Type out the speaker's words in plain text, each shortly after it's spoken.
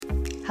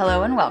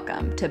Hello and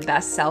welcome to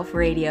Best Self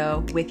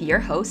Radio with your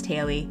host,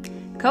 Haley,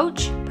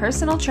 coach,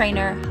 personal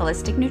trainer,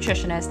 holistic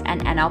nutritionist,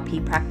 and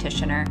NLP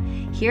practitioner,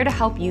 here to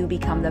help you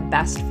become the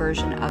best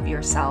version of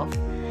yourself.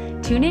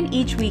 Tune in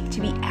each week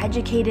to be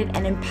educated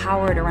and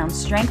empowered around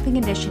strength and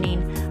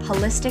conditioning,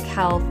 holistic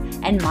health,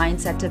 and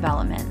mindset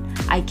development.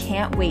 I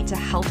can't wait to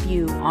help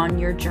you on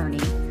your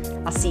journey.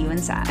 I'll see you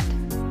inside.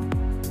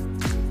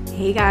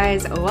 Hey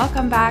guys,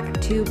 welcome back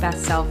to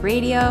Best Self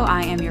Radio.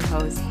 I am your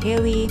host,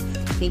 Haley.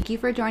 Thank you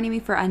for joining me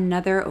for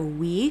another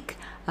week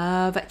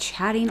of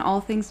chatting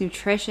all things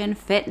nutrition,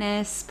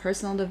 fitness,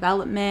 personal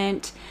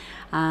development,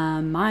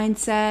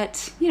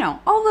 mindset,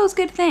 all those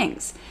good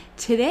things.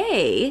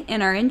 Today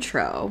in our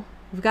intro,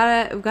 we've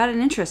got an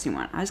interesting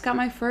one. I just got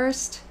my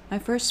first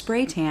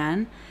spray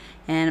tan,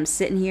 and I'm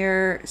sitting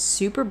here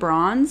super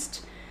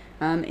bronzed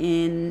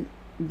in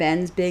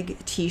Ben's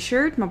big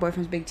t-shirt, my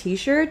boyfriend's big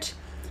t-shirt,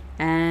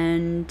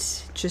 and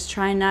just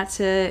trying not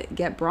to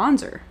get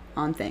bronzer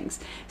on things.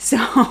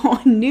 So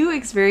new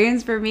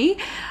experience for me.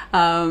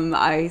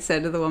 I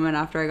said to the woman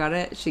after I got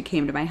it, she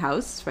came to my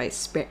house by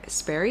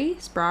Spray,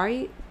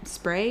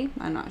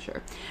 I'm not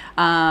sure,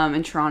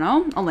 in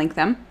Toronto. I'll link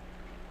them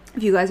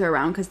if you guys are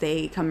around, because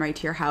they come right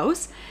to your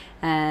house.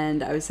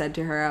 And I said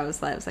to her, I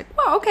was like,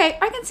 well, okay,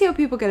 I can see how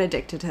people get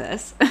addicted to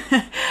this.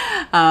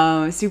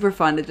 Super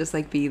fun to just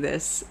be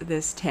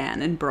this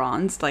tan and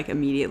bronzed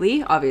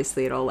immediately.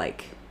 Obviously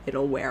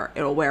it'll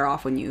wear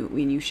off when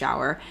you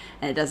shower,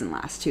 and it doesn't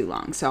last too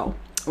long. So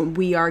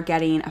we are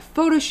getting a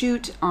photo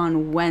shoot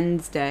on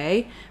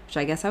Wednesday, which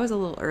I guess I was a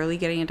little early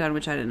getting it done,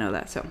 which I didn't know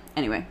that. So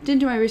anyway, didn't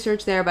do my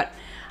research there, but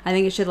I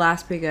think it should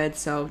last pretty good.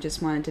 So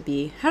just wanted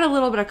to had a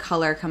little bit of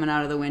color coming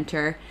out of the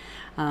winter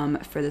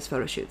for this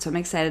photo shoot. So I'm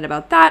excited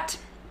about that.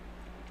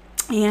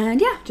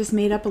 And yeah, just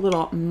made up a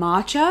little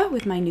matcha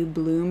with my new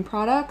Bloom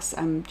products.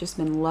 I've just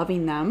been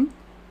loving them.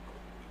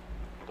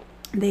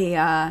 They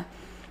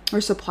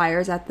were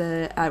suppliers at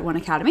One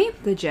Academy,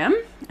 the gym,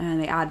 and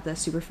they add the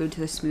superfood to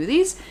the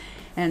smoothies.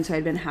 And so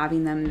I'd been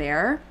having them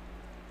there,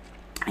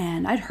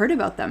 and I'd heard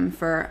about them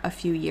for a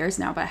few years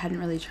now, but I hadn't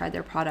really tried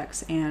their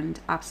products, and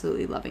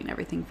absolutely loving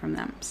everything from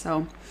them.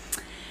 So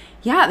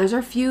yeah, those are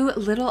a few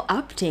little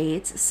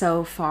updates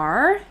so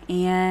far.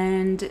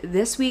 And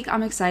this week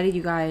I'm excited,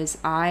 you guys.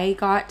 I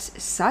got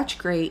such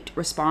great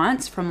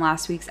response from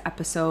last week's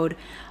episode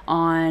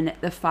on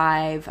the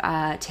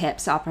 5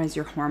 tips to optimize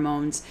your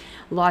hormones.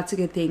 Lots of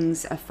good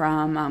things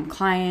from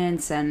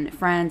clients and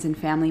friends and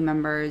family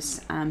members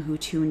who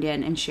tuned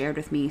in and shared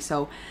with me.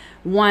 So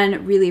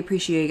one, really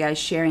appreciate you guys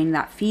sharing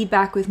that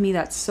feedback with me.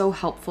 That's so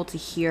helpful to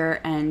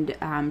hear. And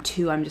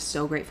 2, I'm just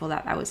so grateful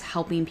that I was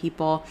helping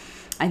people.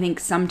 I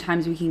think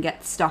sometimes we can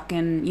get stuck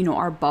in,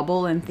 our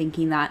bubble and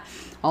thinking that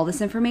all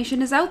this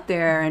information is out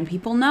there and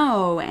people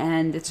know,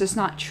 and it's just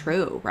not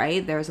true,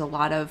 right? There's a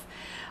lot of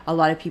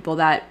people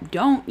that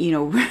don't,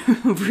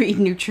 read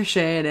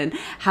nutrition and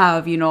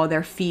have,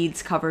 their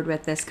feeds covered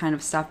with this kind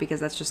of stuff,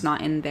 because that's just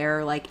not in their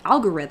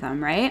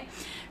algorithm, right?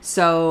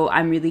 So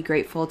I'm really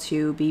grateful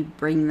to be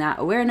bringing that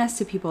awareness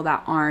to people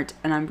that aren't,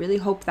 and I really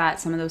hope that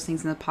some of those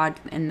things in the pod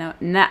in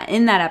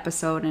that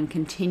episode and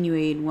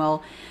continuing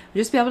will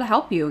just be able to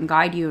help you and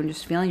guide you and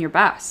just feeling your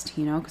best,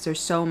 because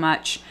there's so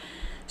much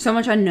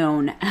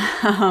unknown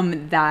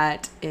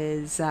that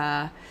is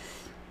that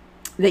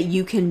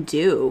you can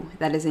do,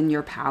 that is in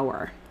your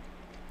power.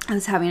 I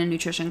was having a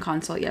nutrition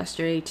consult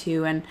yesterday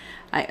too, and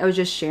I was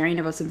just sharing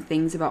about some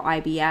things about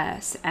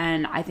IBS,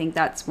 and I think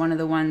that's one of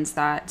the ones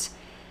that,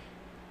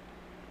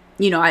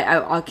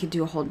 I could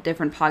do a whole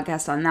different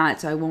podcast on that,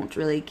 so I won't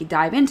really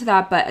dive into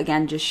that. But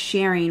again, just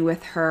sharing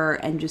with her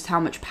and just how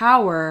much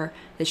power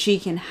that she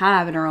can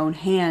have in her own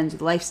hands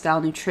with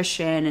lifestyle,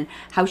 nutrition, and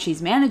how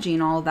she's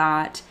managing all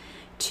that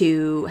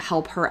to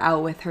help her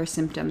out with her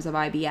symptoms of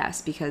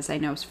IBS, because I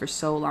know for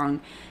so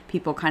long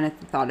people kind of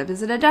thought of it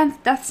as a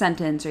death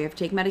sentence, or you have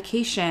to take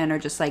medication, or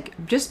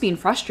just being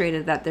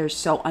frustrated that they're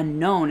so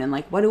unknown and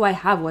what do I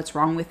have? What's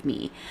wrong with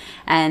me?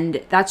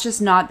 And that's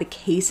just not the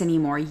case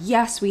anymore.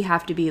 Yes, we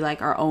have to be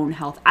our own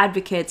health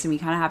advocates, and we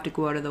kind of have to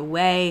go out of the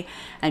way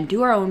and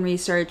do our own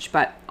research.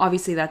 But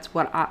obviously that's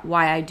why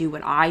I do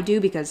what I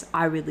do, because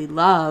I really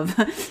love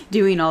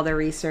doing all the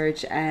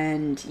research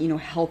and,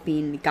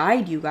 helping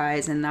guide you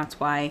guys. And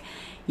that's why,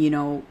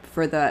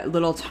 for the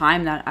little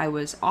time that I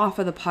was off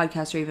of the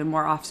podcast, or even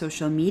more off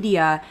social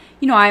media,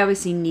 I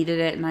obviously needed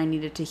it, and I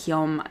needed to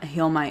heal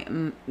my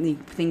the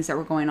things that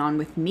were going on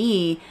with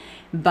me.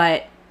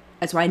 But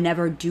that's why I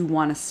never do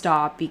want to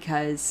stop,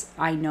 because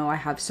I know I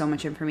have so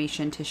much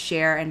information to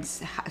share and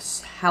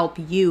help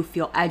you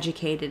feel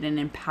educated and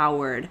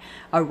empowered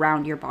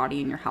around your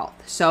body and your health.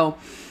 So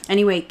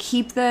anyway,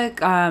 keep the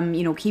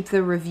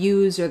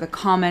reviews or the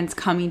comments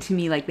coming to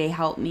me. They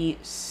help me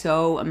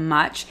so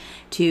much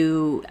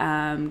to,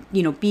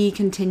 be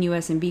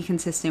continuous and be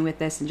consistent with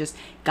this, and just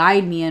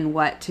guide me in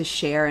what to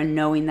share, and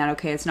knowing that,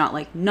 okay, it's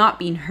not not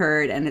being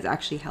heard, and it's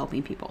actually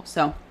helping people.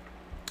 So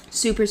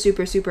super,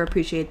 super, super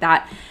appreciate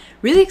that.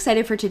 Really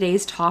excited for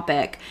today's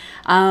topic.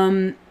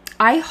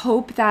 I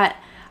hope that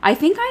I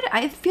think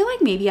I feel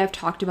like maybe I've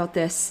talked about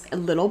this a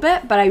little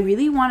bit, but I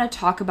really want to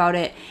talk about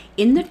it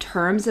in the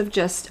terms of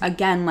just,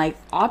 again, like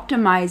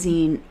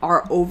optimizing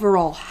our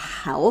overall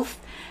health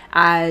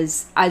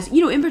as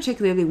in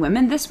particularly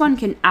women. This one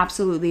can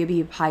absolutely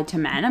be applied to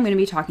men. I'm going to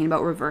be talking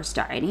about reverse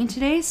dieting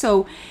today.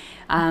 So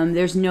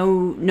there's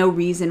no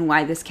reason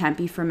why this can't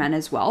be for men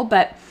as well.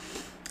 But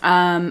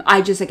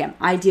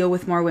I deal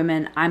with more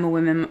women. I'm a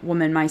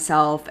woman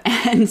myself.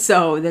 And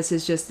so this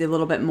is just a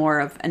little bit more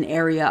of an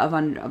area of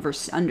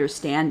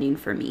understanding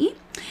for me.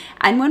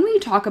 And when we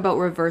talk about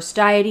reverse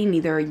dieting,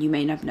 either you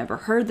may have never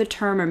heard the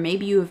term, or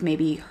maybe you have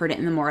heard it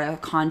in the more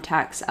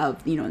context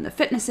of, in the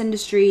fitness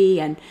industry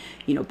and,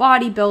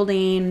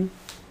 bodybuilding,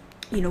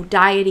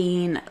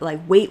 dieting,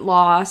 like weight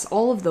loss,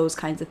 all of those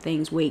kinds of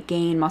things, weight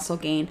gain, muscle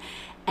gain.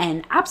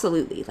 And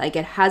absolutely, like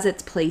it has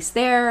its place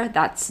there.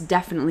 That's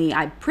definitely,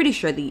 I'm pretty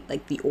sure the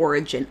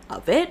origin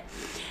of it.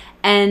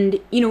 And,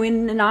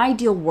 in an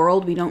ideal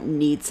world, we don't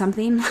need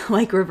something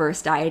like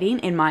reverse dieting,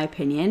 in my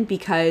opinion,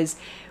 because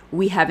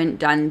we haven't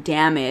done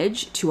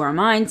damage to our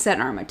mindset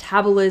and our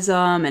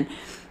metabolism and,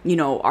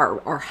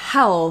 our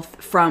health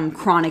from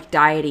chronic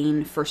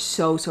dieting for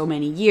so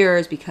many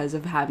years because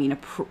of having a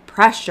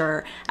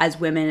pressure as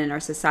women in our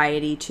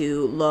society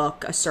to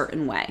look a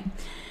certain way.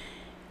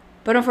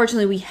 But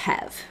unfortunately we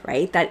have,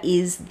 right? That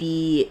is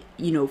the,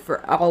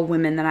 for all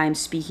women that I'm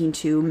speaking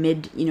to,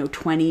 mid,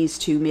 20s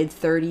to mid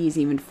 30s,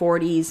 even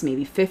 40s,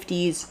 maybe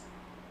 50s,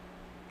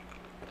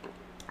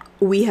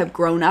 we have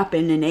grown up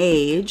in an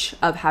age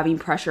of having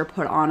pressure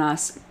put on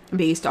us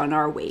based on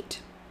our weight.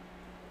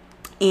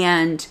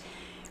 And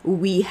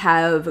we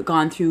have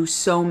gone through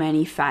so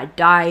many fad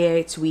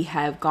diets. We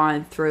have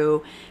gone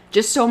through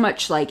just so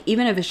much, like,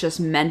 even if it's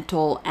just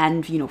mental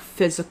and,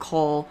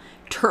 physical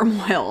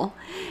turmoil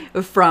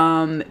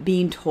from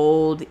being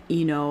told,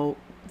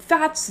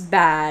 fat's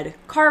bad,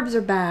 carbs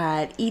are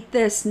bad, eat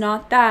this,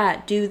 not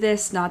that, do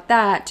this, not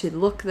that, to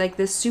look like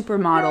this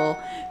supermodel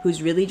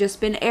who's really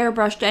just been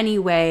airbrushed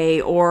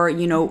anyway, or,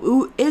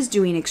 is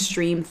doing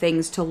extreme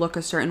things to look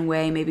a certain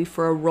way, maybe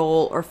for a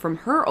role or from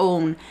her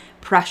own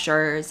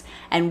pressures,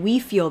 and we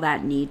feel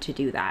that need to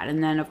do that.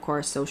 And then of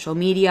course social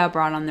media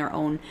brought on their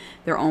own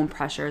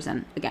pressures,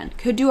 and again,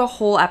 could do a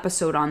whole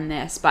episode on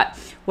this. But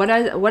what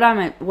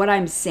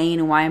I'm saying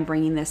and why I'm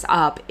bringing this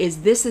up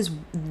is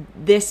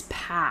this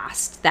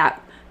past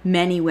that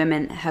many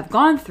women have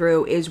gone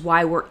through is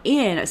why we're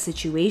in a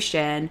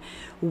situation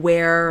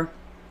where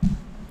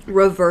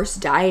reverse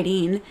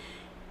dieting,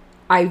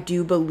 I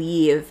do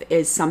believe,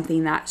 is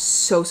something that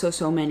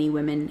so many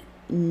women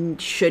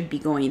should be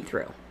going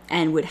through,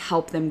 and would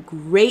help them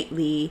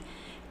greatly,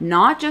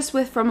 not just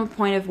from a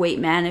point of weight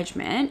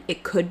management.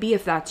 It could be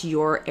if that's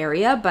your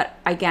area, but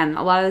again,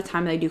 a lot of the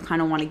time I do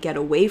kind of want to get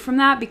away from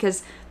that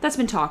because that's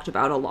been talked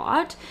about a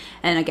lot.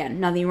 And again,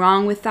 nothing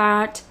wrong with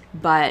that,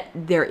 but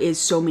there is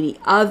so many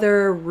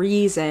other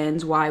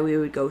reasons why we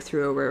would go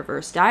through a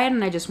reverse diet,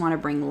 and I just want to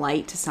bring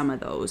light to some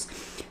of those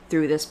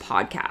through this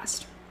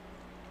podcast.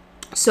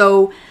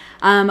 So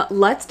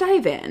let's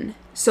dive in.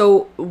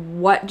 So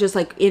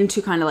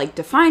into kind of like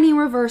defining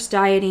reverse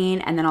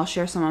dieting, and then I'll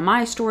share some of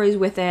my stories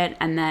with it,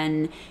 and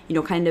then,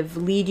 kind of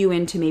lead you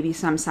into maybe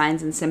some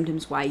signs and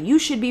symptoms why you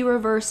should be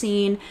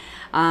reversing,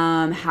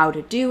 how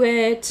to do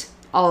it,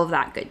 all of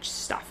that good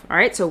stuff. All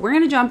right. So we're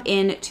going to jump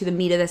into the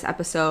meat of this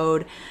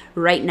episode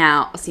right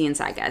now. I'll see you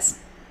inside, guys.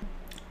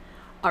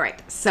 All right.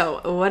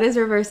 So what is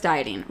reverse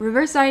dieting?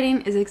 Reverse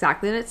dieting is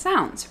exactly what it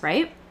sounds,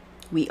 right?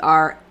 We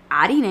are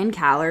adding in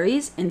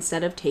calories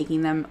instead of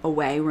taking them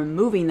away,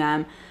 removing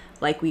them,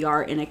 like we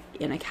are in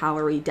a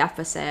calorie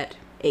deficit,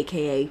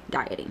 aka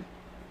dieting.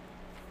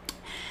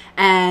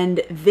 And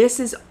this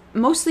is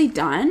mostly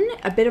done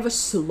a bit of a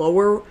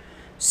slower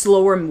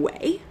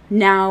way.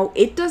 Now,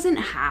 it doesn't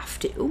have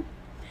to.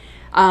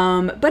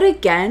 But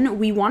again,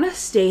 we want to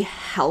stay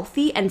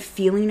healthy and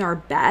feeling our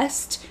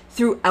best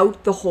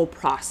throughout the whole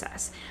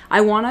process.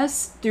 I want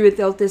us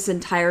throughout this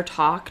entire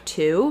talk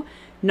too,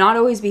 not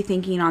always be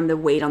thinking on the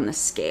weight on the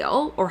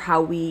scale or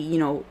how we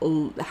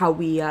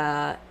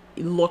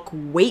look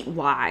weight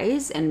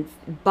wise,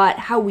 but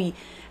how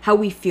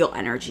we feel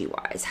energy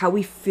wise, how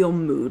we feel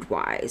mood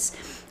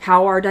wise,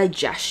 how our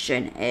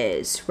digestion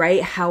is,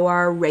 right? How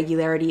our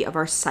regularity of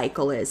our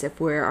cycle is if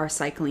we are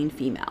cycling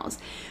females.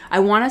 I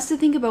want us to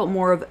think about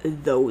more of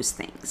those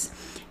things.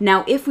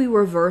 Now, if we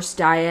reverse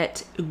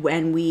diet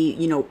when we,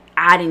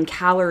 add in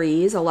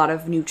calories, a lot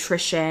of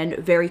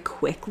nutrition very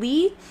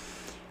quickly,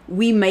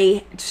 we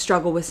may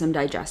struggle with some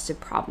digestive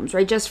problems,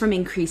 right? Just from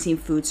increasing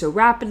food so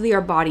rapidly,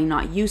 our body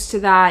not used to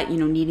that,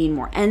 needing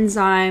more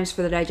enzymes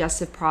for the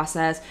digestive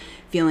process,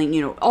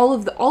 feeling, all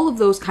of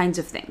those kinds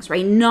of things,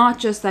 right? Not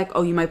just like,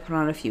 oh, you might put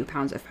on a few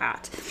pounds of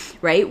fat,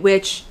 right?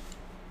 Which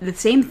the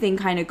same thing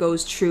kind of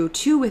goes true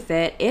too with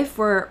it. If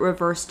we're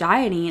reverse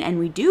dieting and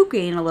we do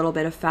gain a little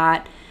bit of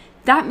fat,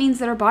 that means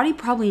that our body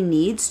probably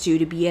needs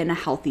to be in a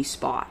healthy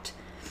spot,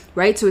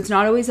 right? So it's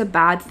not always a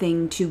bad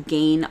thing to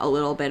gain a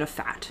little bit of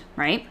fat,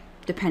 right?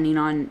 depending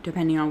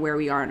on where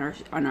we are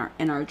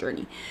in our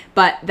journey.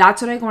 But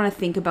that's what I want to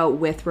think about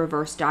with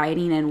reverse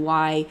dieting, and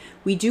why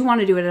we do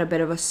want to do it at a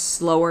bit of a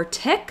slower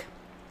tick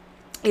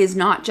is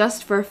not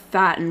just for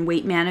fat and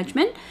weight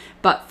management,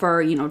 but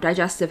for,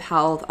 digestive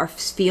health, our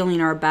feeling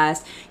our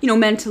best,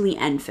 mentally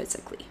and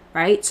physically,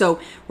 right? So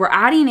we're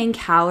adding in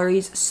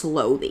calories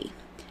slowly.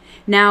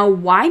 Now,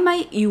 why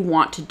might you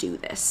want to do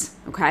this?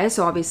 Okay,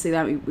 so obviously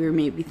that we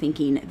may be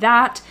thinking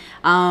that.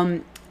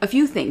 A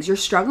few things. You're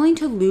struggling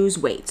to lose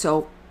weight.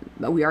 So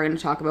we are going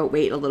to talk about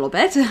weight a little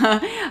bit.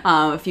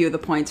 A few of the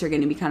points are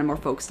going to be kind of more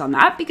focused on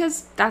that,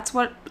 because that's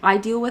what I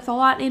deal with a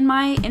lot in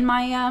my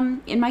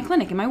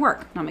clinic, in my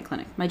work, not my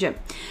clinic, my gym.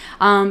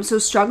 So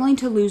struggling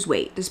to lose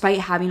weight despite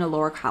having a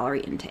lower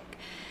calorie intake.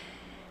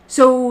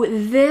 So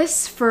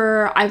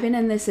I've been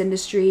in this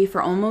industry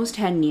for almost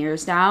 10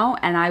 years now,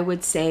 and I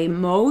would say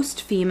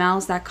most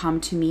females that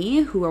come to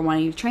me who are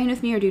wanting to train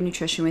with me or do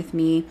nutrition with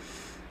me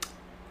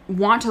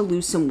want to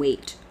lose some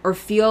weight, or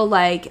feel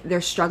like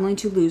they're struggling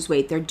to lose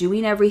weight. They're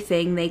doing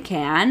everything they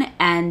can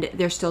and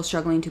they're still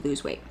struggling to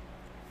lose weight.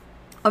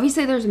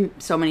 Obviously, there's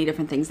so many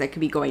different things that could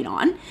be going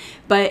on,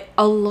 but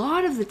a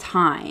lot of the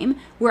time,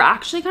 we're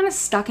actually kind of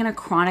stuck in a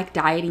chronic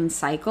dieting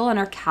cycle, and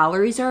our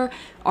calories are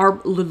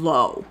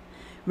low.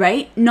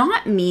 Right?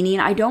 Not meaning,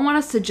 I don't want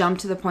us to jump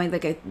to the point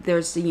like there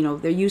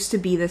used to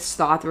be this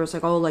thought where it's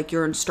like, oh, like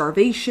you're in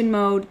starvation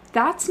mode.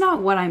 That's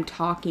not what I'm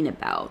talking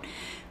about.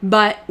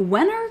 But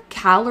when our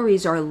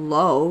calories are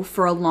low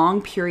for a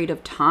long period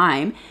of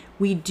time,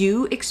 we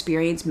do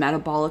experience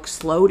metabolic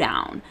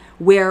slowdown,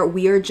 where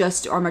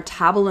our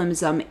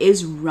metabolism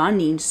is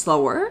running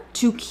slower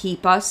to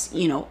keep us,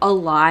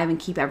 alive and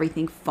keep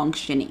everything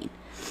functioning.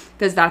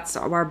 Because that's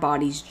our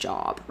body's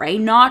job, right?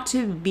 Not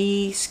to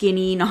be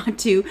skinny, not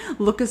to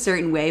look a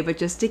certain way, but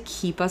just to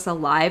keep us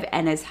alive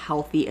and as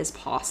healthy as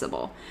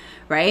possible,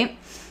 right?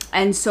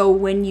 And so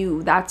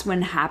that's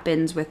when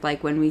happens with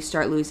like when we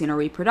start losing our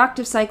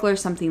reproductive cycle or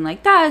something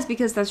like that, is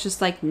because that's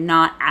just like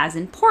not as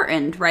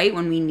important, right?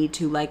 When we need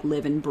to like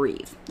live and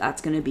breathe,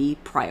 that's going to be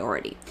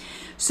priority.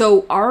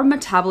 So our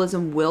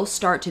metabolism will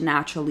start to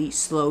naturally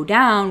slow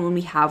down when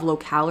we have low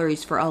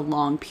calories for a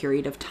long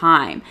period of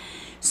time.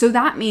 So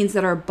that means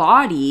that our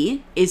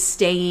body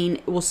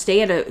will stay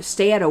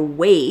at a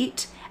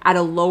weight at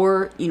a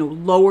lower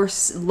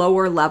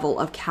level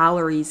of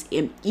calories,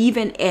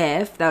 even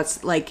if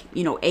that's like,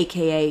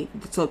 AKA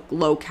it's like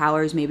low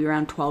calories, maybe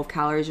around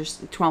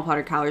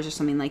 1,200 calories or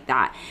something like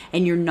that,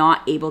 and you're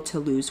not able to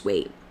lose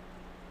weight.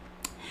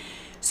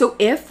 So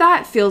if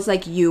that feels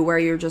like you, where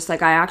you're just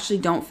like, I actually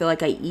don't feel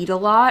like I eat a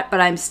lot,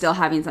 but I'm still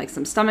having like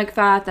some stomach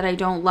fat that I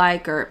don't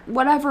like, or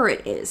whatever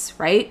it is,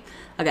 right?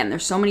 Again,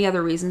 there's so many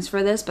other reasons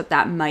for this, but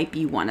that might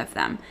be one of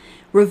them.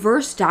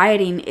 Reverse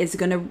dieting is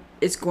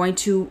going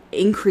to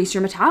increase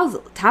your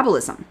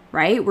metabolism,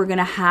 right? We're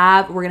gonna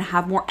have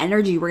more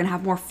energy. We're gonna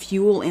have more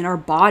fuel in our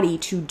body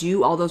to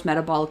do all those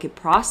metabolic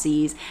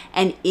processes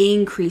and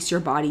increase your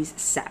body's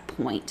set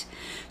point.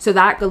 So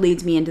that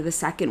leads me into the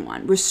second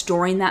one,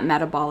 restoring that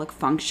metabolic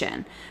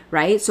function,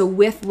 right? So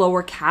with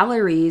lower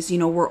calories,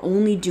 we're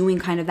only doing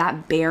kind of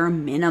that bare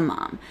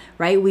minimum,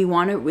 right? We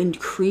want to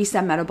increase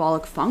that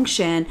metabolic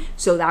function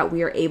so that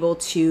we are able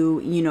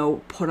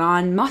to, put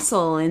on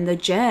muscle in the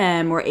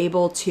gym. We're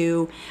able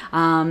to,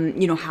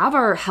 have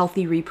our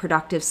healthy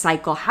reproductive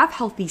cycle, have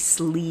healthy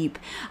sleep,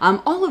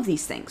 all of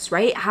these things,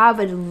 right? Have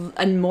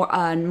a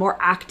more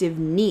active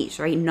NEAT,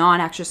 right?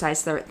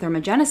 Non-exercise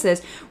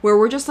thermogenesis, where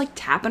we're just like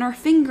tapping our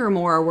finger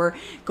more, we're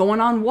going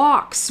on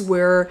walks,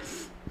 we're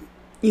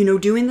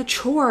doing the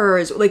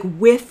chores, like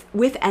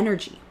with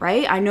energy,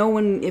 right? I know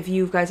if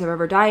you guys have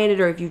ever dieted,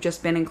 or if you've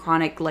just been in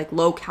chronic, like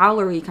low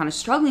calorie, kind of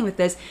struggling with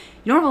this,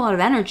 you don't have a lot of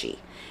energy.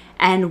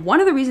 And one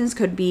of the reasons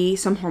could be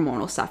some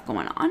hormonal stuff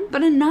going on,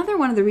 but another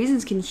one of the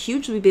reasons can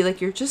hugely be like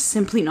you're just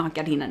simply not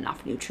getting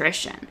enough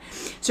nutrition.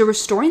 So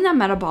restoring that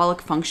metabolic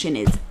function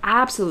is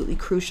absolutely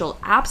crucial,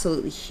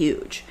 absolutely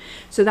huge.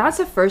 So that's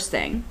the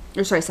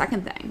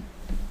second thing.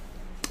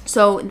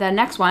 So the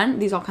next one,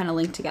 these all kind of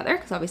link together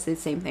because obviously the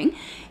same thing,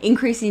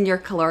 increasing your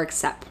caloric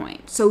set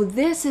point. So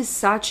this is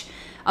such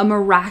a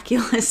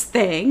miraculous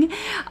thing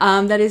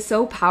that is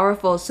so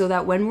powerful, so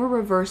that when we're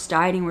reverse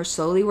dieting, we're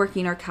slowly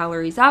working our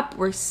calories up.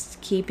 We're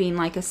keeping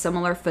like a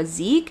similar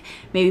physique,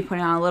 maybe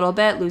putting on a little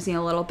bit, losing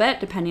a little bit,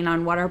 depending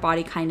on what our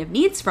body kind of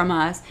needs from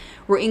us.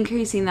 We're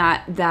increasing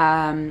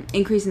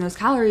increasing those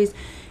calories.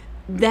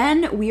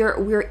 Then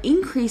we're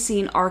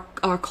increasing our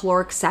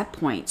caloric set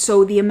point.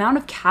 So the amount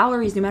of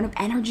calories, the amount of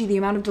energy, the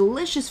amount of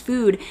delicious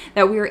food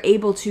that we are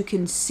able to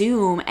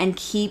consume and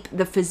keep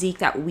the physique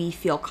that we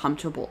feel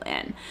comfortable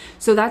in.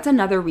 So that's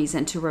another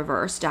reason to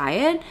reverse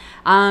diet.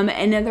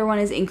 Another one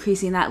is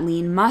increasing that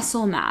lean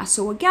muscle mass.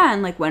 So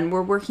again, like when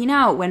we're working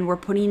out, when we're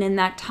putting in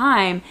that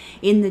time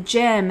in the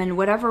gym and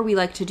whatever we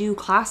like to do,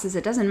 classes,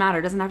 it doesn't matter.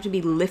 It doesn't have to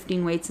be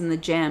lifting weights in the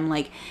gym,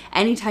 like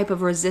any type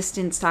of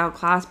resistance style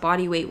class,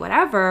 body weight,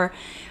 whatever.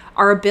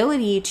 our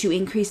ability to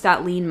increase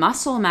that lean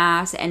muscle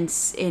mass and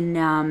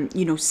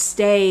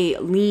stay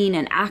lean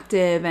and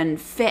active and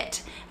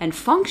fit and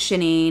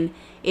functioning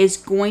is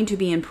going to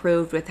be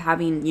improved with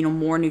having,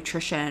 more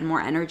nutrition and more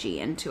energy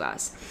into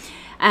us.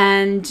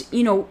 And,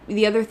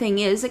 the other thing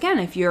is, again,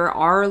 if you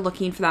are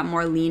looking for that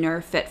more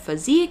leaner, fit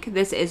physique,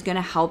 this is going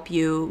to help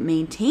you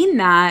maintain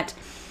that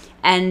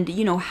and,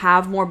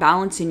 have more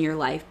balance in your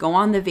life. Go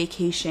on the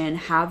vacation,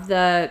 have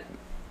the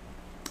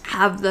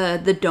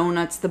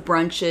donuts, the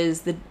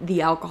brunches,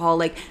 the alcohol,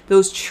 like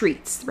those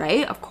treats,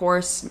 right? Of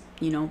course,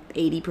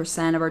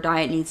 80% of our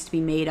diet needs to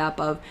be made up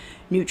of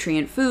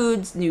nutrient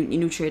foods,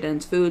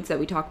 nutrient-dense foods that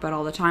we talk about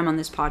all the time on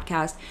this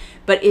podcast.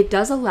 But it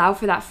does allow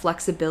for that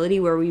flexibility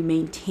where we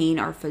maintain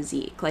our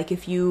physique. Like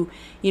if you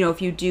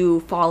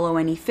do follow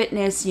any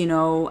fitness,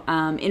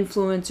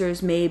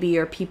 influencers maybe,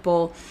 or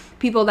people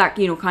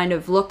that, kind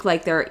of look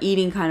like they're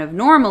eating kind of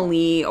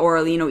normally,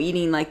 or,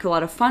 eating like a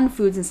lot of fun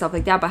foods and stuff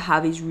like that, but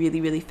have these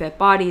really, really fit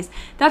bodies.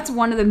 That's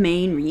one of the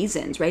main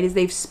reasons, right? Is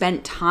they've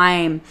spent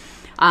time,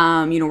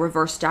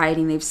 reverse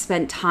dieting. They've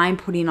spent time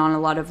putting on a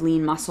lot of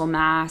lean muscle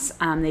mass.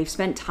 They've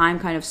spent time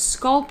kind of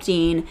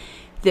sculpting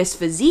this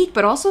physique,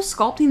 but also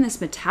sculpting this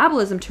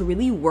metabolism to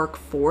really work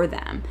for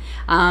them.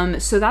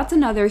 So that's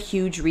another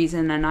huge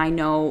reason. And I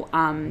know,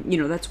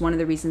 that's one of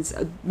the reasons,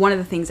 one of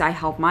the things I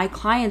help my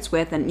clients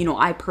with, and,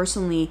 I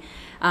personally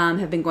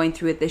have been going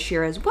through it this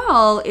year as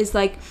well, is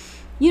like,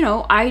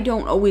 I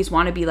don't always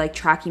want to be like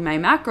tracking my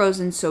macros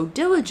and so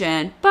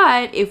diligent,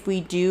 but if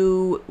we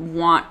do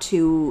want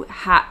to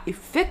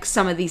fix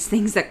some of these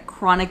things that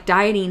chronic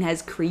dieting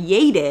has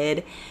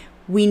created,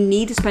 we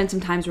need to spend some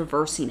time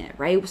reversing it,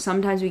 right?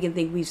 Sometimes we can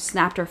think we've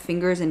snapped our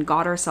fingers and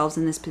got ourselves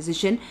in this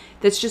position.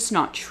 That's just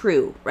not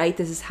true, right?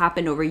 This has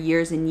happened over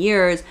years and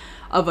years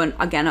of,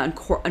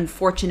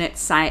 unfortunate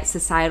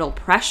societal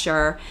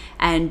pressure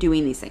and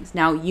doing these things.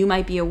 Now, you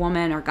might be a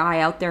woman or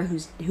guy out there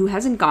who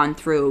hasn't gone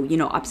through,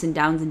 ups and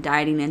downs in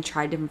dieting and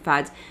tried different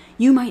fads.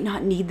 You might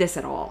not need this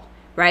at all,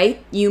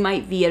 right? You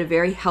might be at a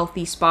very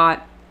healthy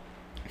spot,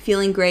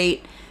 feeling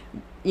great,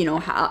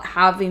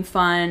 having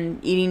fun,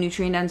 eating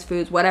nutrient-dense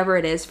foods, whatever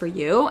it is for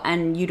you,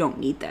 and you don't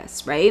need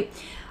this, right?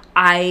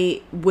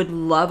 I would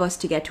love us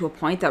to get to a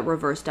point that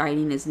reverse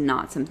dieting is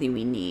not something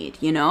we need,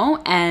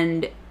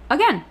 And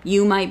again,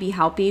 you might be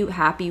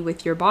happy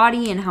with your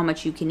body and how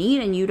much you can eat,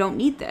 and you don't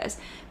need this.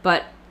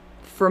 But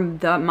for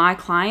my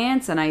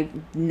clients, and I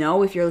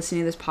know if you're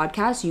listening to this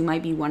podcast, you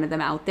might be one of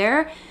them out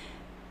there.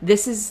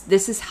 This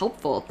is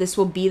helpful. This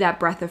will be that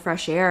breath of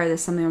fresh air. This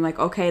is something I'm like,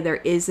 okay, there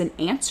is an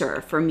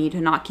answer for me to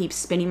not keep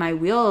spinning my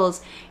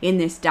wheels in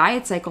this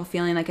diet cycle,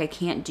 feeling like I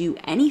can't do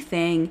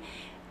anything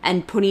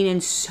and putting in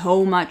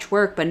so much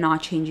work, but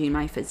not changing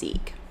my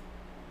physique.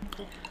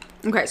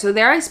 Okay, so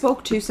there I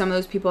spoke to some of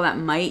those people that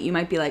you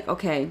might be like,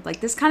 okay,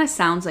 like this kind of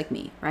sounds like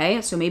me,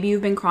 right? So maybe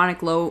you've been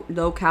chronic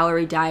low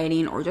calorie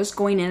dieting or just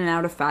going in and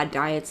out of fad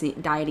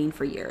dieting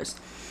for years.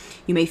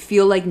 You may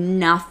feel like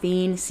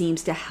nothing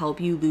seems to help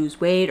you lose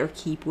weight or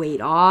keep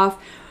weight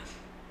off.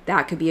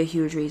 That could be a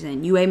huge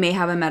reason. You may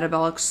have a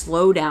metabolic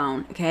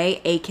slowdown, okay?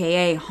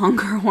 AKA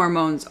hunger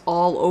hormones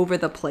all over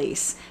the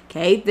place,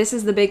 okay? This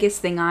is the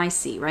biggest thing I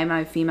see, right?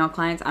 My female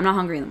clients, I'm not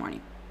hungry in the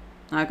morning.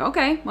 I'm like,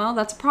 okay, well,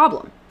 that's a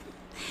problem.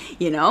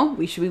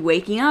 We should be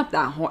waking up.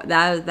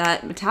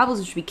 That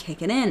metabolism should be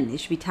kicking in. It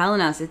should be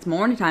telling us it's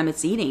morning time,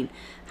 it's eating.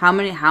 How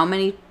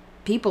many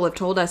people have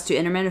told us to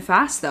intermittent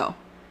fast though?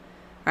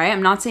 Right?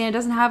 I'm not saying it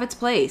doesn't have its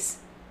place,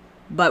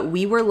 but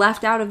we were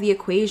left out of the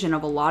equation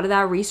of a lot of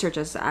that research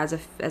as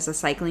a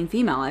cycling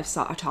female. I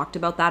talked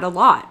about that a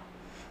lot.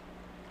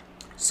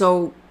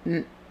 So,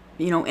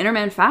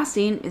 intermittent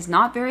fasting is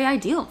not very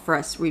ideal for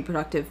us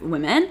reproductive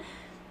women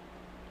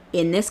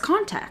in this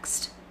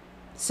context.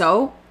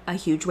 So, a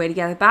huge way to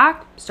get it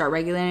back, start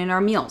regulating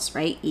our meals,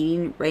 right?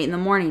 Eating right in the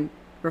morning.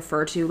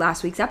 Refer to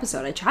last week's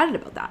episode. I chatted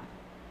about that.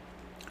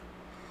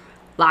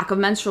 Lack of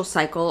menstrual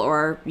cycle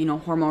or,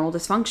 hormonal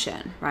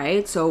dysfunction,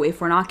 right? So if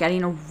we're not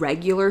getting a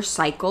regular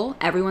cycle,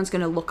 everyone's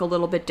going to look a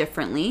little bit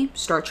differently.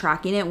 Start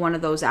tracking it, one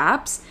of those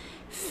apps.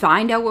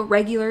 Find out what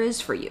regular is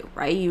for you,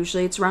 right?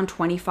 Usually it's around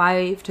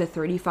 25 to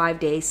 35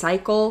 day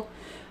cycle.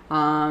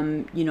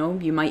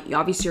 You might,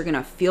 obviously you're going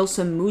to feel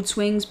some mood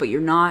swings, but you're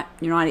not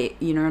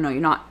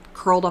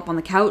curled up on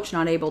the couch,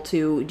 not able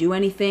to do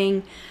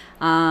anything.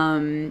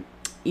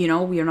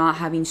 We're not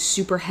having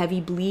super heavy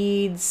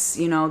bleeds.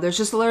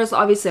 There's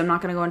obviously, I'm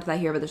not going to go into that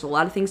here, but there's a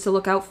lot of things to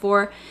look out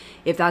for.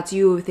 If that's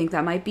you, think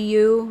that might be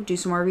you, do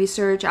some more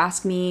research,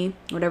 ask me,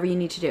 whatever you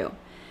need to do.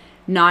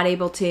 Not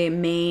able to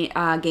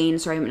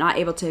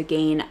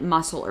gain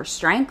muscle or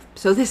strength.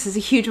 So this is a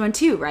huge one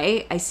too,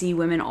 right? I see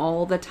women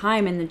all the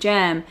time in the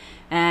gym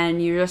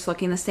and you're just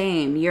looking the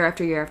same year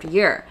after year after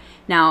year.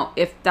 Now,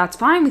 if that's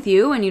fine with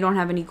you and you don't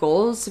have any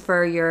goals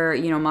for your,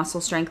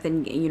 muscle strength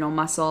and,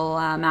 muscle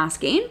mass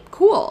gain,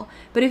 cool.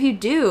 But if you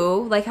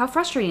do, like, how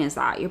frustrating is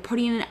that? You're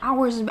putting in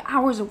hours and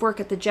hours of work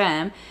at the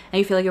gym and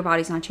you feel like your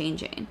body's not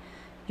changing.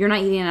 you're not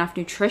eating enough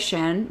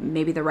nutrition,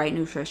 maybe the right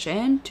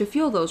nutrition to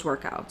fuel those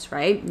workouts,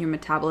 right? Your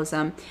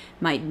metabolism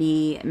might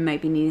be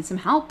needing some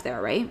help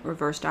there, right?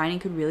 Reverse dieting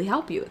could really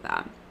help you with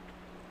that.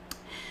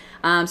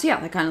 So yeah,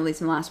 that kind of leads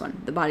to the last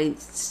one. The body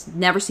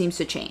never seems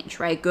to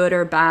change, right? Good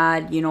or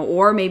bad,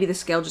 or maybe the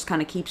scale just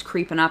kind of keeps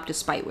creeping up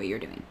despite what you're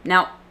doing.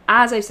 Now,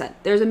 as I said,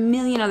 there's a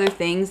million other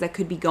things that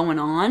could be going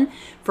on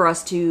for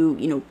us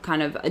to,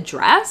 kind of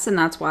address. And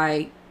that's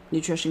why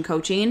nutrition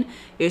coaching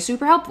is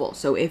super helpful.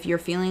 So if you're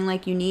feeling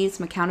like you need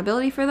some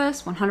accountability for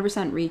this,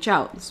 100% reach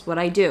out. This is what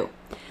I do.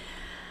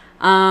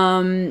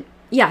 So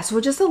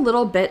just a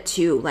little bit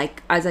too,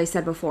 like, as I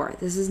said before,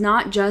 this is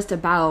not just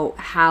about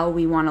how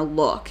we want to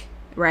look,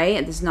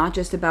 right? This is not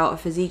just about a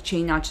physique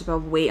change, not just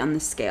about weight on the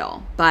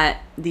scale, but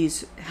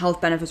these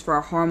health benefits for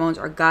our hormones,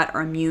 our gut,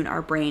 our immune,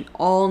 our brain,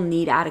 all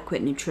need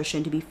adequate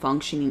nutrition to be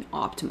functioning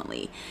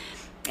optimally.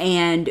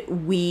 And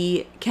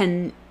we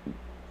can,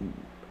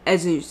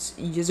 as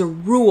a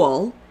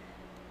rule,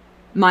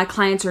 my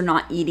clients are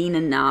not eating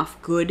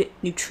enough good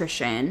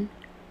nutrition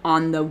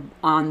on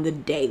the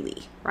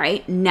daily,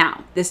 right?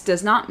 Now, this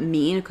does not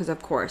mean, because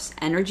of course,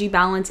 energy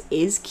balance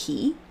is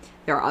key.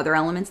 There are other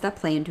elements that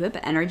play into it,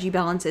 but energy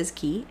balance is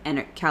key,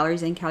 and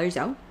calories in, calories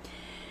out.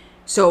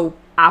 So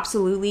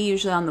absolutely,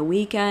 usually on the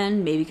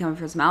weekend, maybe coming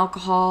for some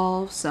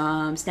alcohol,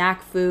 some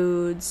snack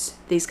foods,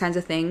 these kinds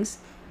of things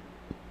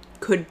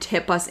could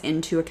tip us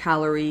into a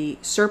calorie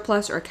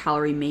surplus or a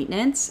calorie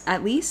maintenance,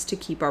 at least, to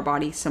keep our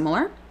body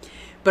similar.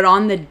 But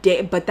on the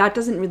day, but that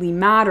doesn't really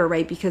matter,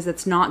 right? Because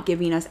it's not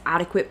giving us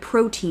adequate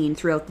protein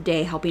throughout the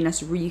day, helping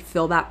us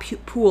refill that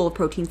pool of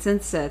protein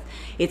synthesis.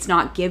 It's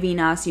not giving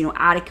us,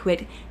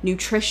 adequate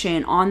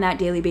nutrition on that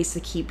daily basis to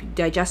keep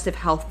digestive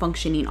health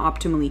functioning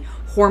optimally,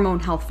 hormone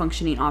health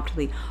functioning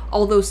optimally,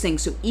 all those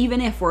things. So even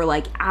if we're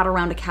like at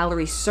around a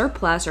calorie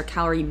surplus or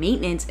calorie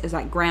maintenance is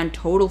that grand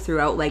total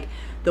throughout like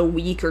the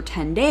week or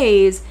 10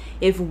 days,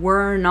 if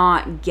we're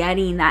not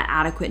getting that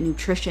adequate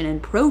nutrition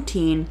and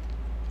protein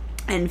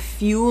and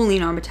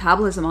fueling our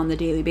metabolism on the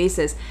daily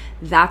basis,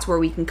 that's where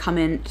we can come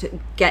in to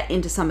get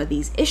into some of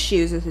these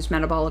issues with this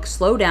metabolic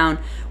slowdown,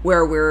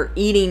 where we're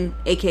eating,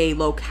 aka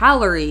low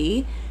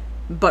calorie,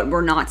 but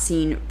we're not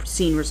seeing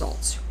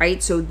results,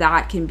 right? So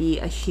that can be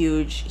a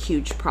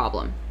huge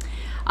problem.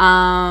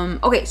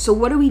 Okay, so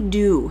what do we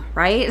do,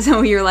 right?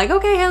 So you're like,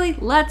 okay, Haley,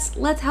 let's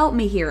help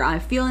me here. I'm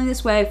feeling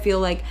this way. I feel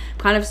like I'm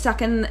kind of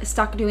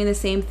stuck doing the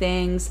same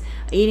things,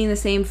 eating the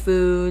same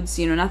foods,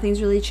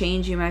 nothing's really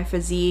changing my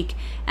physique,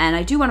 and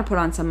I do want to put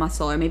on some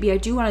muscle, or maybe I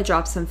do want to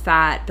drop some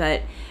fat,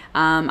 but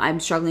I'm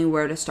struggling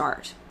where to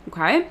start.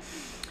 Okay.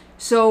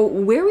 So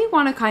where we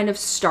want to kind of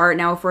start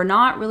now, if we're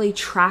not really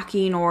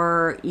tracking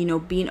or,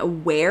 being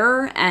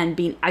aware and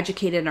being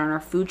educated on our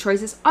food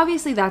choices,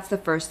 obviously that's the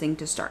first thing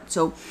to start.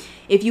 So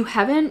if you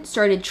haven't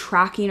started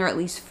tracking or at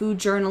least food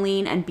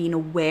journaling and being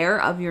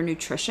aware of your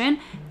nutrition,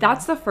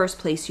 that's the first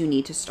place you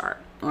need to start.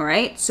 All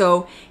right.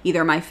 So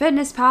either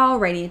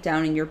MyFitnessPal, writing it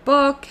down in your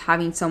book,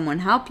 having someone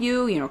help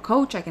you,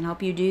 coach, I can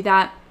help you do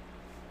that.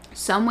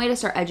 Some way to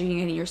start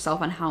educating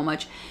yourself on how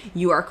much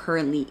you are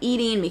currently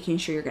eating, making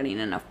sure you're getting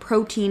enough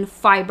protein,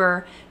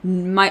 fiber,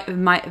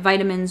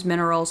 vitamins,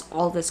 minerals,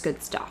 all this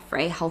good stuff,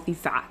 right? Healthy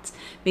fats.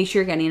 Make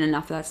sure you're getting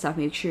enough of that stuff.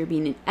 Make sure you're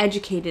being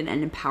educated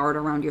and empowered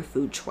around your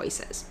food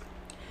choices.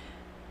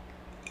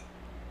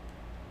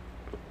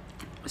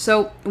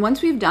 So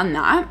once we've done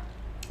that,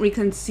 we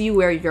can see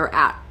where you're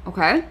at,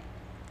 okay?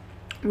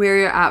 Where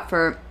you're at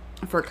for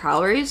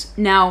calories.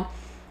 Now,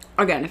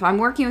 again, if I'm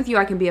working with you,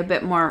 I can be a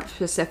bit more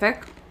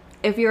specific.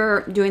 If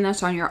you're doing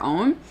this on your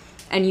own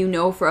and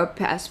for the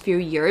past few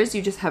years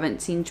you just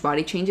haven't seen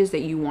body changes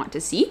that you want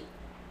to see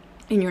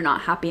and you're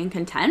not happy and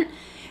content,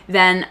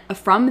 then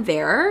from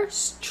there,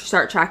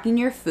 start tracking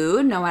your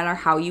food, no matter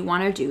how you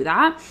want to do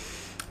that.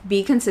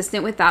 Be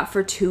consistent with that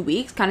for 2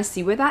 weeks, kind of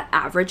see where that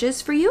average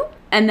is for you,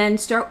 and then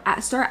start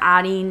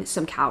adding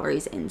some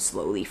calories in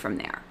slowly from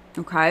there.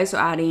 Okay, so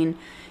adding,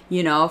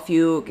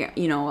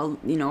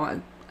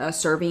 a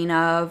serving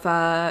of,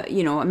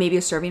 maybe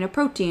a serving of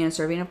protein, a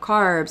serving of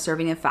carbs,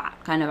 serving of fat,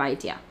 kind of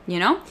idea,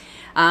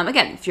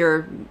 Again, if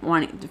you're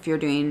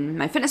doing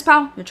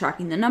MyFitnessPal, you're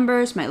tracking the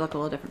numbers, might look a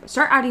little different, but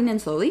start adding in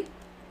slowly.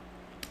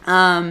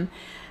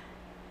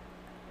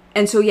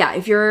 And so, yeah,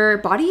 if your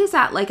body is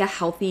at like a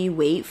healthy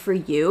weight for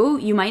you,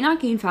 you might not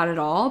gain fat at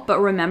all.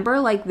 But remember,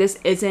 like, this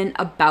isn't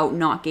about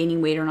not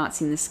gaining weight or not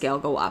seeing the scale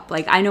go up.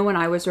 Like, I know when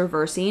I was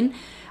reversing,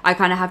 I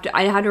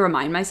had to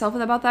remind myself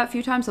about that a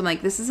few times. I'm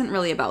like, this isn't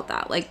really about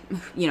that. Like,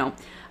 we're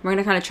going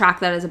to kind of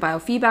track that as a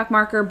biofeedback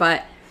marker,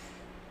 but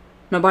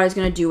my body's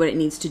going to do what it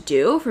needs to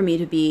do for me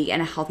to be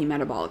in a healthy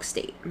metabolic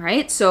state,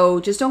 right? So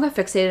just don't get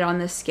fixated on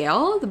this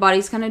scale. The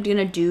body's kind of going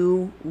to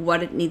do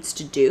what it needs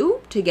to do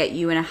to get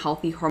you in a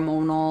healthy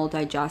hormonal,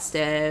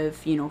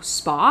 digestive,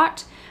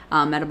 spot,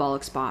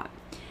 metabolic spot.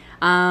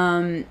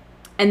 And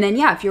And then,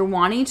 yeah, if you're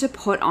wanting to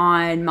put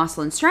on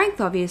muscle and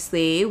strength,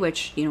 obviously,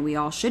 which, you know, we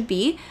all should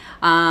be,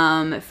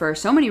 for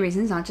so many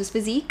reasons, not just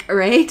physique,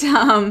 right?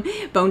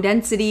 Bone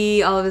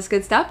density, all of this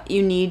good stuff,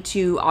 you need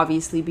to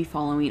obviously be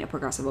following a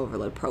progressive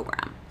overload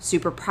program.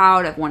 Super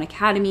proud of One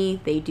Academy.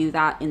 They do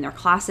that in their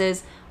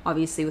classes.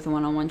 Obviously, with a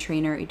one-on-one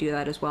trainer, you do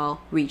that as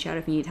well. Reach out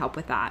if you need help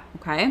with that,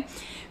 okay?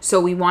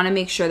 So we want to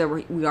make sure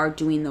that we are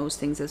doing those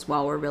things as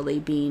well. We're really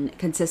being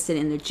consistent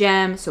in the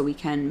gym so we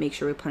can make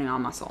sure we're putting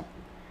on muscle.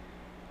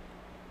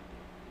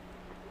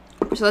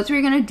 So that's what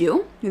you're going to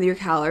do with your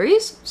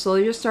calories.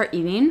 Slowly just start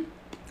eating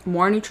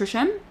more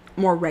nutrition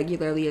more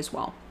regularly as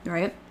well,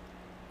 right?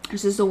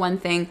 This is the one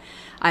thing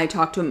I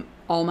talk to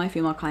all my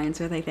female clients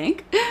with, I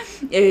think,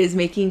 is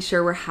making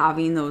sure we're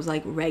having those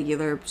like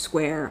regular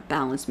square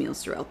balanced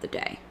meals throughout the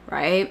day,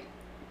 right?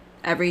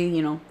 Every,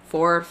 you know,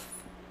 four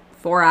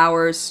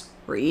hours,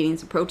 we're eating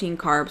some protein,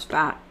 carbs,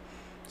 fat,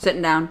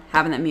 sitting down,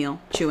 having that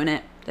meal, chewing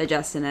it,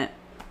 digesting it,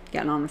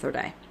 getting on with our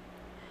day.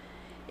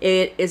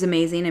 It is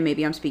amazing, and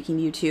maybe I'm speaking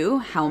to you too,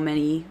 how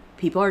many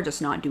people are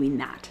just not doing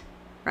that,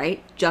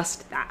 right?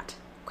 Just that,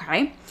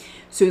 okay?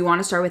 So we want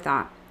to start with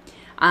that.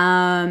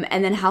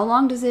 And then how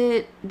long does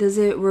it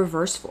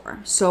reverse for?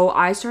 So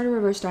I started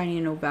reverse dieting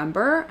in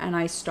November, and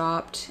I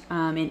stopped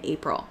in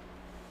April.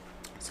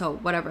 So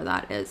whatever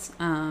that is,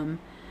 I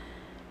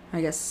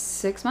guess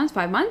 6 months,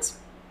 5 months.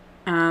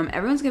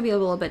 Everyone's going to be a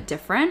little bit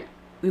different.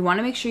 We want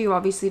to make sure you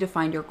obviously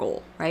define your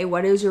goal, right?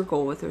 What is your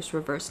goal with this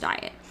reverse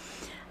diet?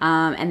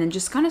 And then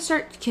just kind of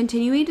start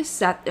continuing to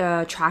track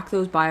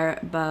those the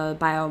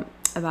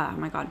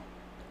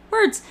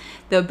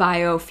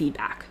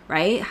biofeedback,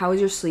 right? How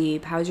is your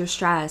sleep? How is your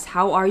stress?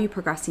 How are you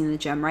progressing in the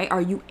gym, right? Are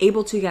you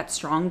able to get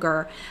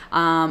stronger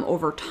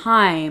over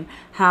time?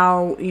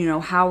 How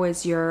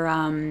is your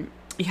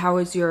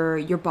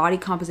body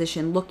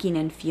composition looking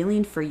and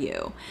feeling for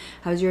you?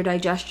 How's your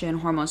digestion,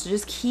 hormones? So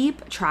just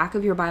keep track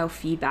of your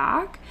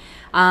biofeedback.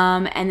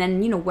 And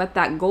then, you know, what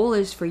that goal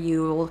is for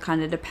you will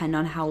kind of depend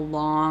on how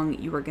long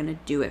you are going to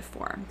do it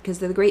for. Because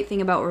the great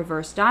thing about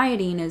reverse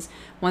dieting is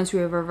once we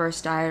have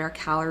reverse diet our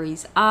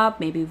calories up,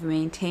 maybe we've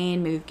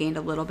maintained, maybe we've gained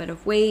a little bit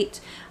of weight,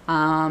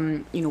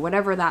 you know,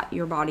 whatever that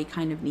your body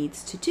kind of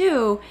needs to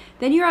do,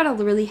 then you're at a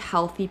really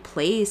healthy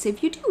place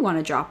if you do want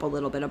to drop a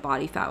little bit of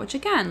body fat, which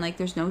again, like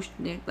there's no,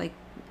 like,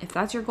 if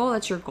that's your goal,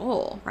 that's your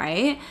goal,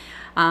 right?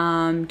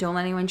 Don't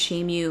let anyone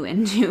shame you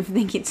into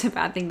thinking it's a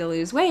bad thing to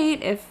lose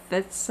weight if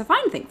it's a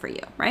fine thing for you,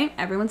 right?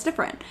 Everyone's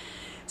different.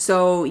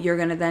 So you're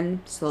going to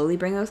then slowly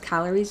bring those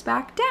calories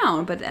back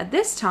down. But at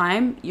this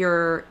time,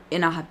 you're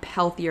in a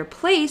healthier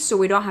place, so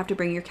we don't have to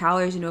bring your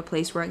calories into a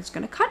place where it's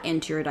going to cut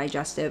into your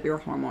digestive, your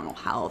hormonal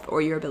health,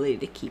 or your ability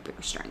to keep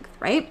your strength,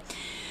 right?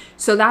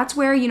 So that's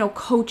where, you know,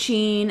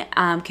 coaching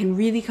can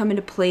really come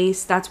into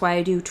place. That's why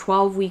I do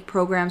 12-week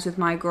programs with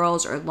my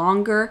girls or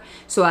longer,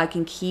 so I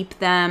can keep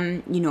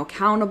them, you know,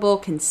 accountable,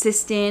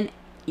 consistent,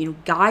 you know,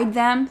 guide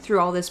them through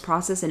all this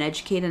process and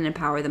educate and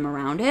empower them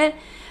around it.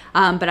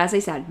 But as I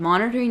said,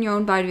 monitoring your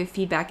own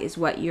biofeedback is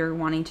what you're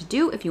wanting to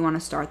do if you want to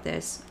start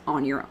this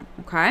on your own,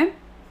 okay?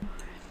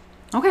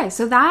 Okay,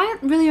 so that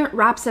really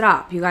wraps it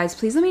up. You guys,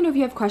 please let me know if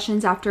you have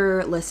questions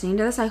after listening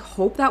to this. I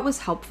hope that was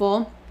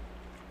helpful.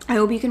 I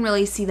hope you can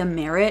really see the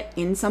merit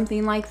in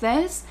something like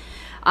this.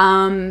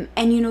 And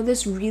you know,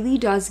 this really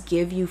does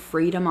give you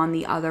freedom on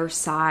the other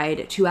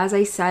side to, as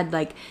I said,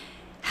 like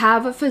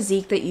have a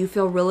physique that you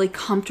feel really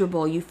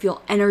comfortable, you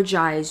feel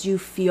energized, you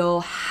feel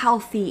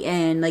healthy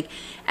in, like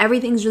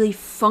everything's really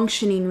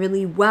functioning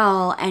really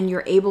well, and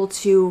you're able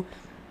to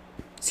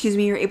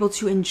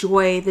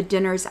enjoy the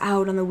dinners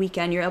out on the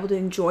weekend. You're able to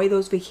enjoy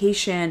those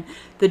vacation,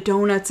 the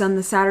donuts on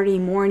the Saturday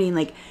morning,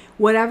 like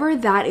whatever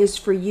that is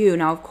for you.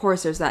 Now, of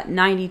course, there's that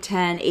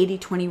 90-10,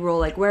 80-20 rule,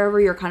 like wherever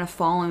you're kind of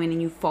following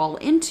and you fall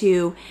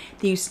into,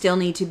 that you still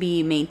need to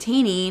be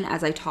maintaining,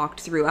 as I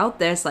talked throughout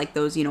this, like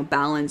those, you know,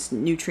 balanced,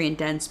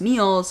 nutrient-dense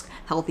meals,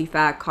 healthy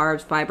fat,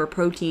 carbs, fiber,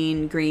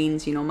 protein,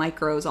 greens, you know,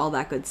 micros, all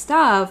that good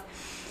stuff.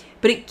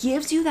 But it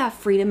gives you that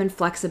freedom and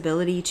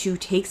flexibility to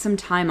take some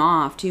time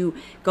off, to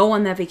go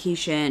on that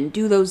vacation,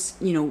 do those,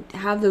 you know,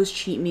 have those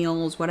cheat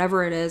meals,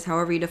 whatever it is,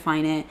 however you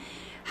define it,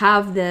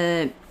 have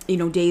the, you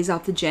know, days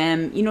off the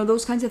gym, you know,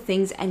 those kinds of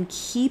things, and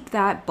keep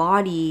that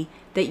body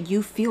that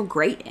you feel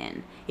great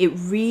in. It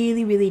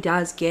really, really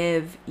does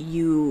give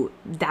you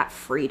that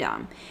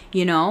freedom,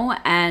 you know,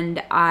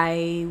 and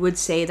I would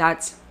say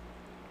that's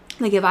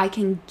like, if I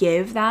can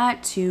give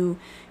that to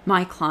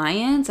my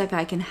clients, if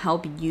I can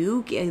help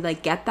you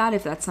get that,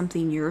 if that's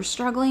something you're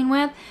struggling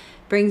with,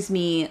 brings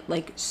me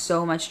like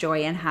so much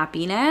joy and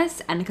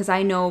happiness. And because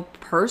I know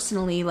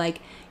personally, like,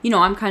 you know,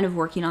 I'm kind of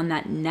working on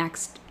that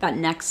next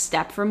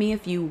step for me,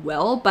 if you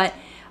will. But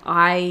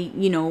I,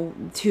 you know,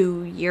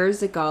 2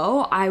 years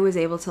ago, I was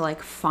able to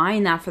like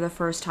find that for the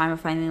first time, of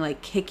finally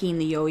like kicking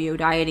the yo-yo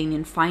dieting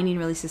and finding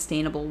really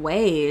sustainable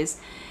ways.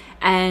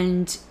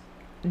 And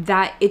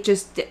that it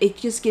just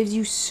gives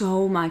you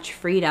so much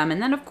freedom.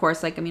 And then of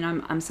course, like, I mean,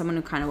 I'm someone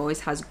who kind of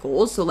always has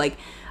goals. So like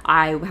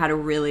I had a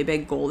really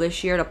big goal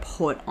this year to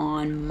put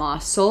on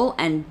muscle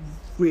and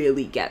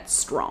really get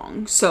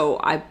strong. So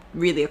I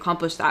really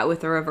accomplished that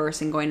with the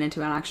reverse and going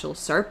into an actual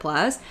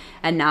surplus.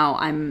 And now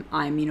I'm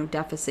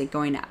deficit,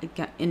 going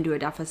into a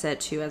deficit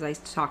to, as I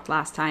talked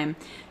last time,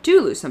 to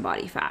lose some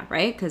body fat,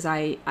 right? Because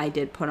I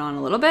did put on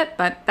a little bit,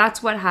 but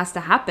that's what has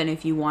to happen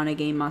if you want to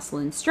gain muscle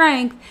and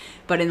strength.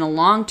 But in the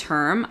long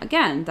term,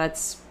 again,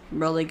 that's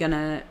really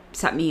gonna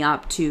set me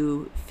up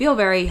to feel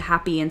very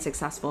happy and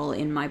successful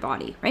in my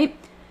body, right?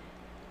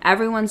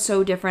 Everyone's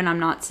so different. I'm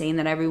not saying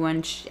that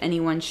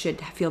anyone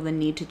should feel the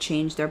need to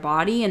change their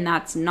body, and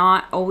that's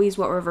not always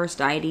what reverse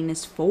dieting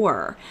is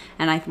for.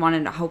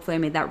 And hopefully I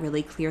made that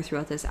really clear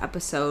throughout this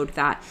episode,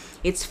 that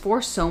it's for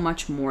so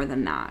much more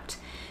than that.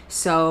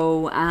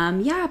 So,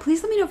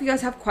 please let me know if you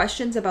guys have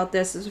questions about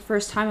this. This is the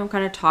first time I'm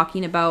kind of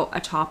talking about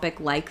a topic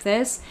like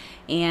this,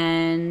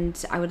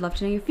 and I would love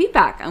to know your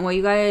feedback on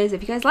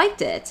if you guys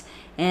liked it.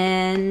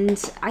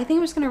 And I think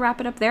I'm just going to wrap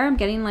it up there. I'm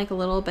getting a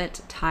little bit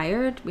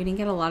tired. We didn't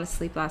get a lot of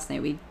sleep last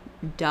night. We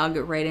dug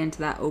right into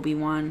that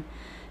Obi-Wan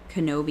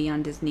Kenobi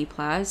on Disney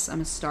Plus.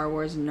 I'm a Star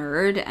Wars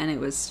nerd, and it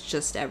was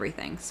just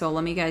everything. So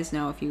let me guys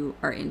know if you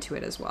are into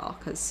it as well,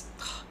 because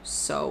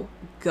so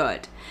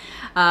good.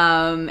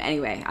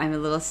 Anyway, I'm a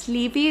little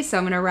sleepy, so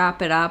I'm gonna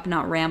wrap it up,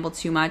 not ramble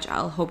too much.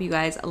 I hope you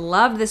guys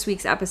loved this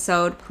week's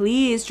episode.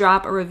 Please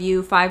drop a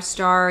review, 5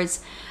 stars.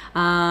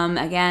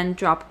 Again,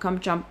 jump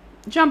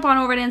on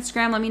over to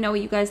Instagram. Let me know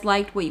what you guys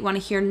liked, what you want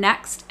to hear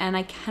next, and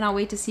I cannot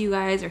wait to see you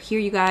guys or hear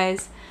you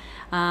guys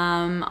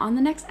on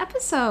the next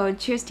episode.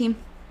 Cheers, team.